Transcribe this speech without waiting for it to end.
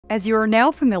As you are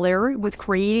now familiar with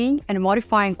creating and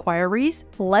modifying queries,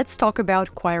 let's talk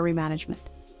about query management.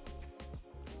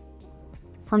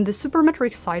 From the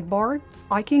Supermetrics sidebar,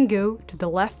 I can go to the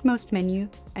leftmost menu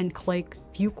and click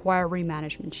View Query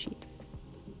Management Sheet.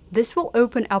 This will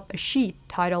open up a sheet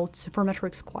titled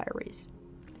SupermetricsQueries.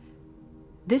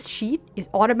 This sheet is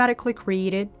automatically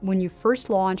created when you first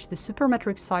launch the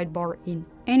Supermetrics sidebar in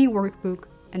any workbook,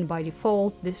 and by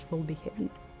default, this will be hidden.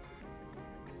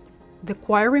 The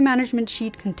query management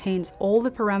sheet contains all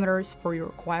the parameters for your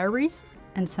queries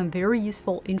and some very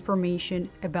useful information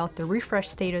about the refresh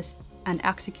status and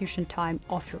execution time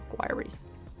of your queries.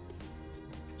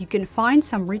 You can find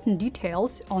some written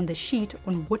details on the sheet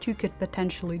on what you could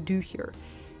potentially do here,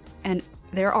 and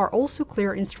there are also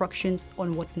clear instructions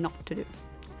on what not to do.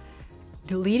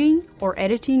 Deleting or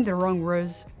editing the wrong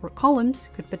rows or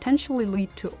columns could potentially lead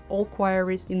to all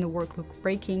queries in the workbook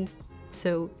breaking,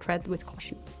 so tread with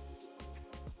caution.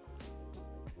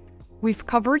 We've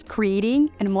covered creating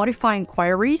and modifying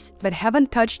queries, but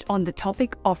haven't touched on the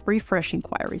topic of refreshing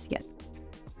queries yet.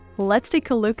 Let's take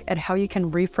a look at how you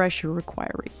can refresh your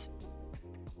queries.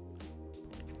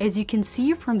 As you can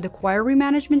see from the query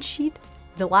management sheet,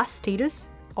 the last status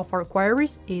of our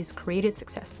queries is created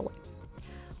successfully.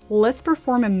 Let's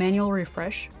perform a manual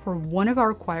refresh for one of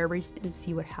our queries and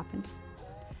see what happens.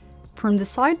 From the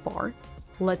sidebar,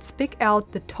 let's pick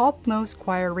out the topmost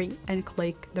query and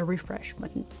click the refresh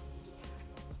button.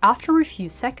 After a few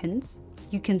seconds,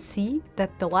 you can see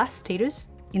that the last status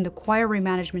in the query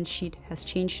management sheet has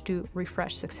changed to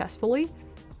refresh successfully,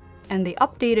 and the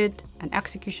updated and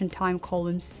execution time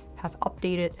columns have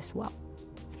updated as well.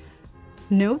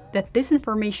 Note that this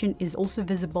information is also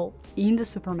visible in the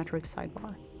Supermetrics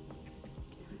sidebar.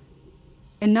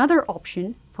 Another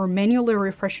option for manually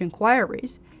refreshing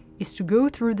queries is to go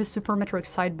through the Supermetrics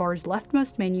sidebar's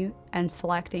leftmost menu and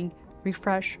selecting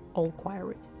Refresh All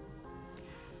Queries.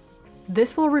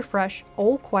 This will refresh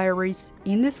all queries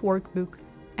in this workbook,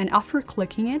 and after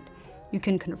clicking it, you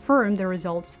can confirm the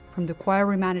results from the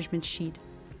query management sheet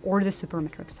or the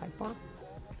Supermetrics sidebar.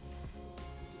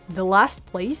 The last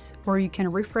place where you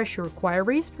can refresh your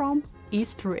queries from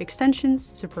is through extensions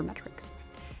Supermetrics.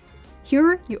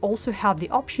 Here you also have the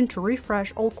option to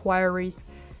refresh all queries,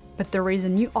 but there is a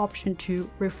new option to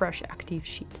refresh active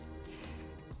sheet.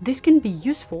 This can be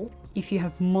useful if you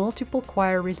have multiple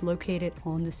queries located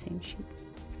on the same sheet.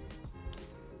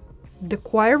 The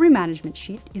query management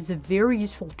sheet is a very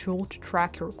useful tool to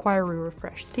track your query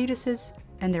refresh statuses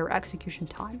and their execution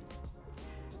times.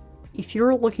 If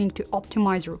you're looking to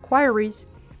optimize your queries,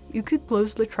 you could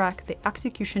closely track the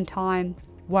execution time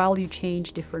while you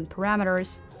change different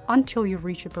parameters until you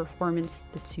reach a performance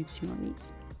that suits your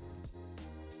needs.